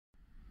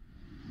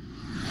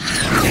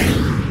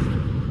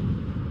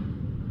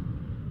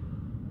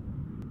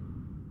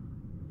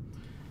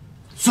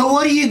So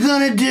what are you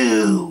gonna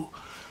do?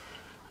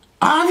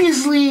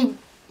 Obviously,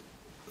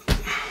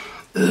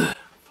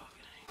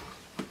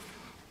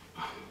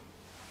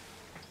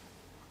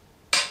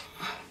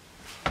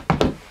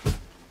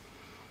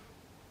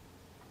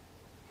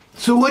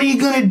 So what are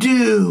you gonna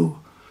do?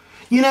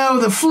 You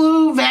know, the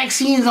flu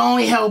vaccine is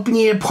only helping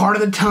you part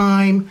of the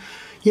time.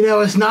 You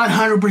know, it's not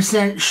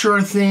 100%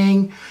 sure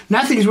thing.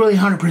 Nothing's really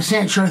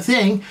 100% sure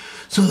thing.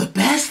 So the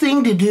best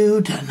thing to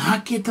do to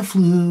not get the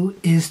flu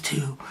is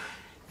to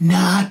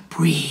not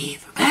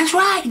breathe. That's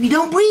right. If you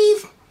don't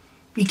breathe,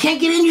 you can't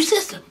get it in your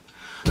system.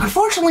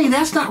 Unfortunately,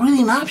 that's not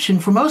really an option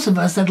for most of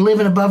us that live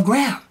in above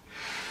ground.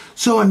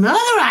 So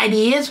another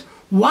idea is,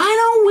 why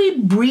don't we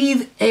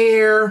breathe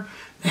air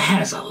that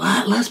has a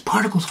lot less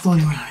particles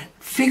floating around it?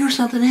 Figure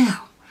something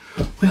out.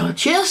 Well, it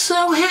just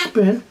so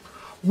happened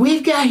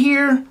we've got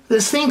here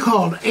this thing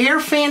called Air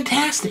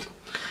Fantastic.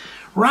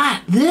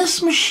 Right,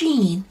 this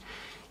machine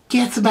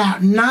gets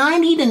about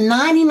 90 to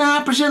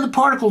 99% of the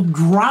particles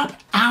drop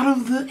out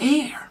of the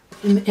air.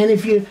 And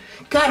if you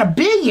got a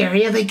big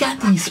area, they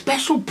got these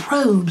special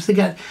probes.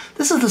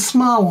 This is the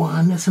small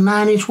one, it's a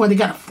 9-inch one, they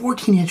got a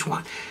 14-inch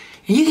one.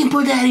 And you can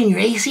put that in your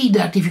AC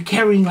duct if you're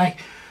carrying, like,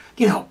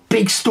 you know,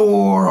 big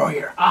store or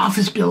your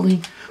office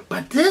building.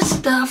 But this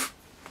stuff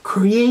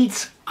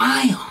creates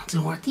ions.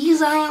 And what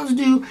these ions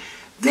do,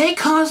 they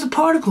cause the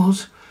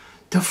particles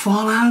to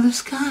fall out of the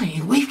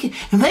sky.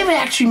 And they've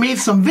actually made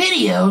some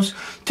videos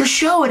to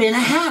show it in a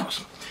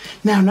house.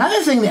 Now,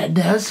 another thing that it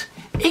does,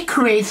 it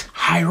creates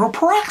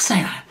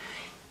hydroperoxide.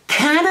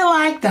 Kind of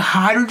like the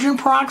hydrogen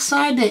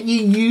peroxide that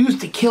you use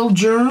to kill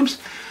germs.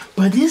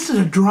 But this is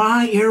a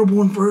dry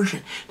airborne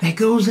version that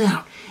goes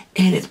out.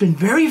 And it's been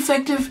very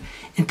effective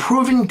in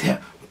proving to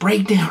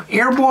break down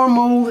airborne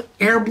mold,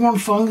 airborne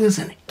fungus,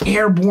 and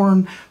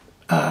airborne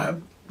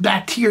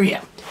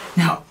bacteria.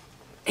 Now,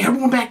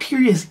 airborne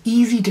bacteria is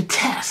easy to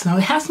test. Now,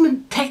 it hasn't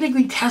been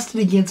technically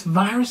tested against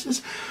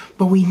viruses,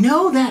 but we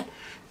know that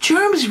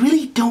germs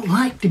really don't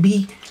like to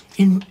be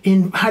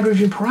in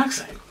hydrogen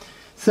peroxide.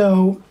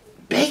 So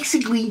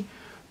basically,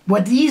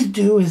 what these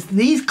do is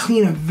these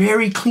clean a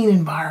very clean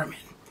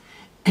environment.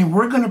 And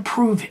we're going to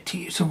prove it to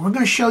you. So we're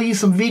going to show you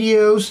some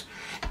videos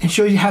and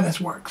show you how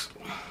this works.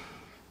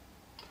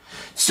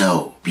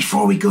 So,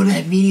 before we go to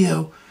that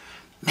video,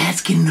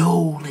 Matt's getting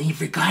old, and he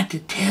forgot to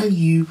tell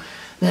you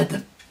that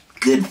the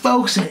good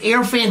folks at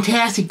Air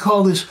Fantastic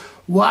call this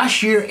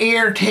wash your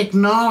air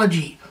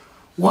technology.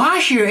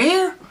 Wash your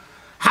air?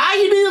 How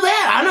you do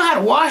that? I know how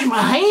to wash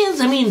my hands.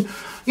 I mean,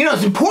 you know,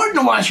 it's important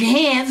to wash your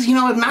hands. You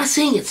know, I'm not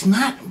saying it's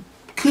not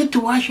good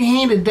to wash your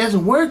hand, it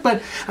doesn't work, but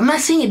I'm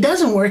not saying it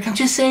doesn't work. I'm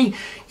just saying,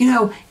 you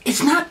know,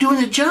 it's not doing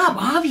the job.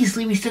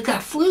 Obviously, we still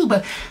got flu,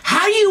 but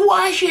how do you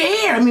wash your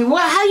air? I mean,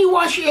 how do you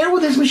wash your air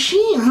with this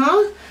machine,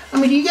 huh? I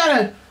mean, you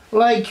gotta,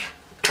 like,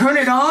 turn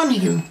it on.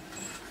 You can,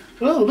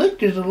 oh, look,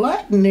 there's a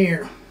light in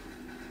there.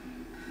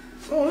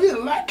 Oh, look at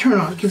the light turn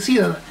on. You can see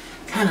the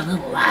kind of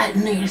little light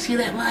in there. See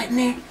that light in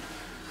there?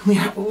 I mean,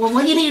 well,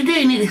 what do you need to do?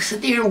 You need to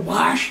sit there and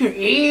wash your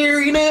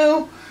air, you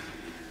know?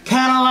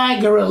 Kind of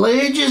like a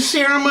religious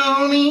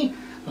ceremony.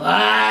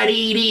 No,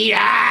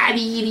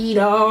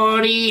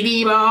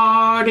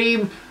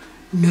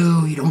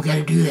 you don't got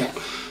to do that.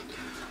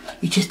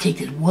 You just take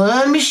this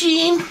one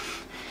machine,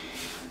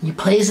 you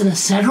place it in a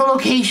central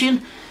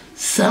location,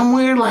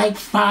 somewhere like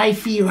 5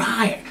 feet or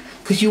higher.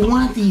 Because you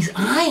want these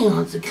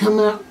ions to come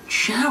out and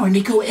shower, and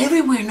they go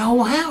everywhere in the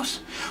whole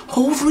house.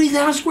 Whole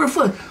 3,000 square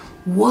foot.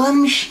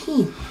 One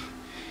machine.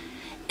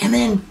 And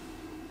then,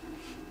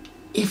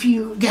 if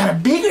you got a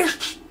bigger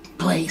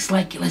place,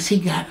 like let's say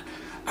you got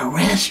a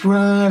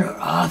restaurant or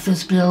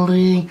office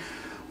building,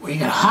 or you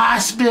got a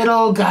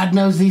hospital, God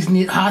knows these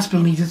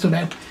hospital needs it so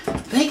bad,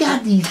 they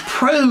got these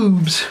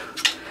probes,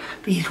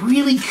 these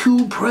really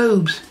cool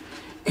probes.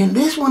 And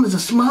this one is a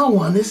small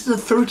one. This is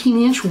a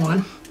 13-inch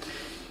one.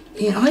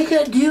 And all you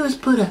gotta do is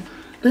put a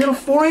little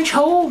 4-inch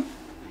hole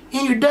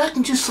in your duct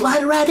and just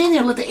slide it right in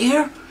there. Let the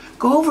air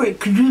go over it,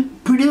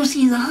 produce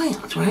these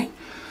ions, right?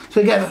 So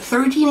you got a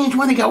 13-inch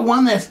one. They got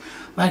one that's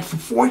like for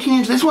 14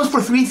 inches. This one's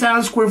for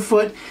 3,000 square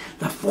foot.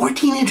 The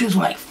 14 inches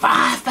like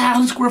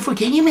 5,000 square foot.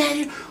 Can you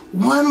imagine?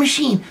 One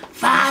machine,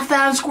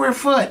 5,000 square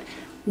foot.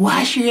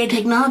 Wash your air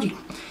technology.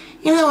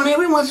 You know, and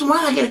every once in a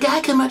while I get a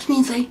guy come up to me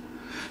and say, "Hey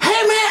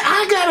man,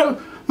 I got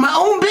my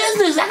own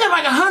business. I got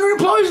like 100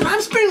 employees and I'm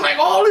spending like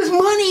all this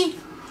money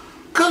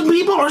because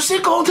people are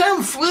sick all the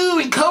time, flu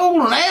and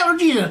cold and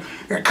allergies and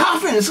they're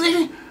coughing and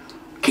sneezing.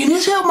 Can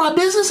this help my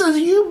business?" I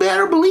said, "You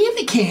better believe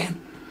it can.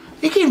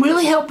 It can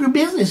really help your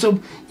business.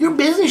 So your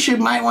business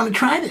might want to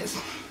try this."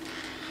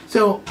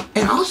 So,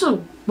 and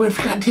also, what I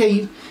forgot to tell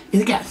you, is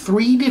they got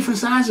 3 different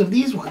sizes of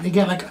these ones. They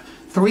got like a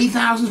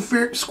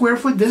 3,000 square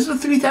foot. This is a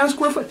 3,000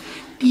 square foot.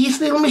 This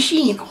little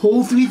machine,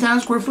 whole 3,000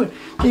 square foot.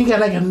 Then you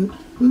got like a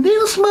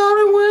little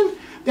smaller one.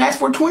 That's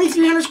for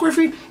 2,300 square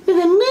feet. Then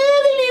another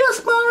little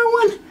smaller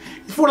one.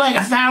 It's for like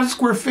 1,000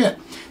 square feet.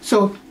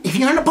 So if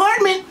you're in an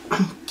apartment,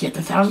 get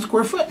the 1,000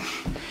 square foot.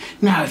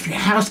 Now, if your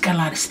house got a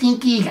lot of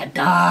stinky, you got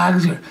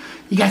dogs, or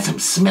you got some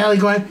smelly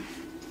going,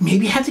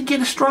 maybe you have to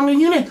get a stronger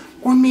unit.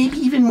 or maybe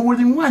even more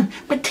than one.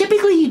 But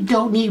typically you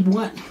don't need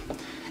one.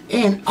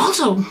 And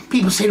also,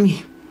 people say to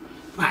me,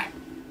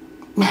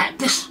 Matt,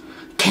 this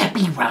can't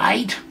be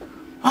right.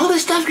 All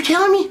this stuff you're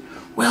telling me?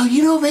 Well,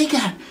 you know, they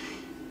got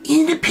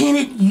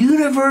independent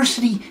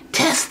university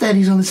test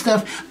studies on this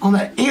stuff on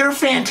the Air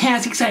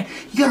Fantastic site.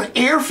 You go to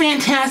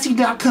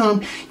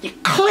airfantastic.com, you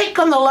click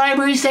on the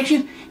library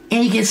section,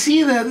 and you can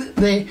see the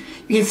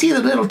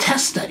little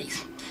test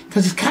studies.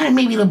 Because it's kind of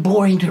maybe a little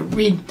boring to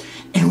read.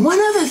 And one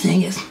other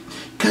thing is,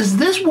 because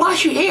this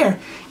wash your air,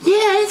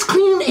 yeah, it's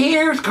cleaning the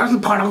air, it's causing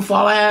particle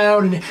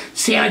fallout, and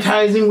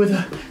sanitizing with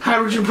a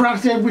hydrogen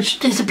peroxide, which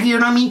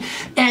disappeared on me,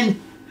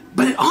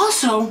 but it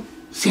also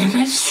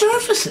sanitizes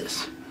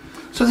surfaces.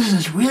 So there's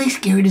this really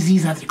scary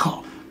disease out there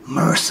called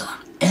MRSA,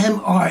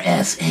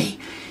 M-R-S-A.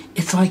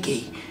 It's like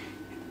a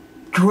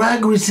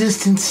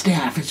drug-resistant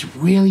staph. It's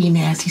really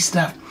nasty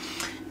stuff.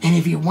 And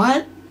if you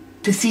want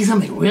to see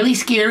something really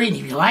scary, and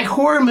if you like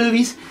horror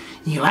movies,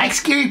 and you like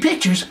scary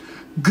pictures,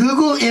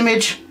 Google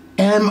image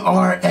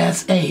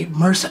MRSA,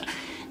 MRSA.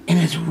 And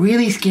it's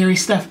really scary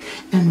stuff.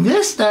 And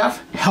this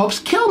stuff helps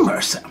kill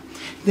MRSA.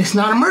 This is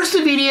not a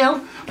MRSA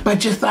video, but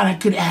just thought I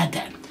could add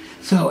that.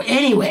 So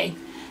anyway,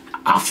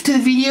 off to the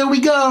video we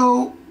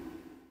go.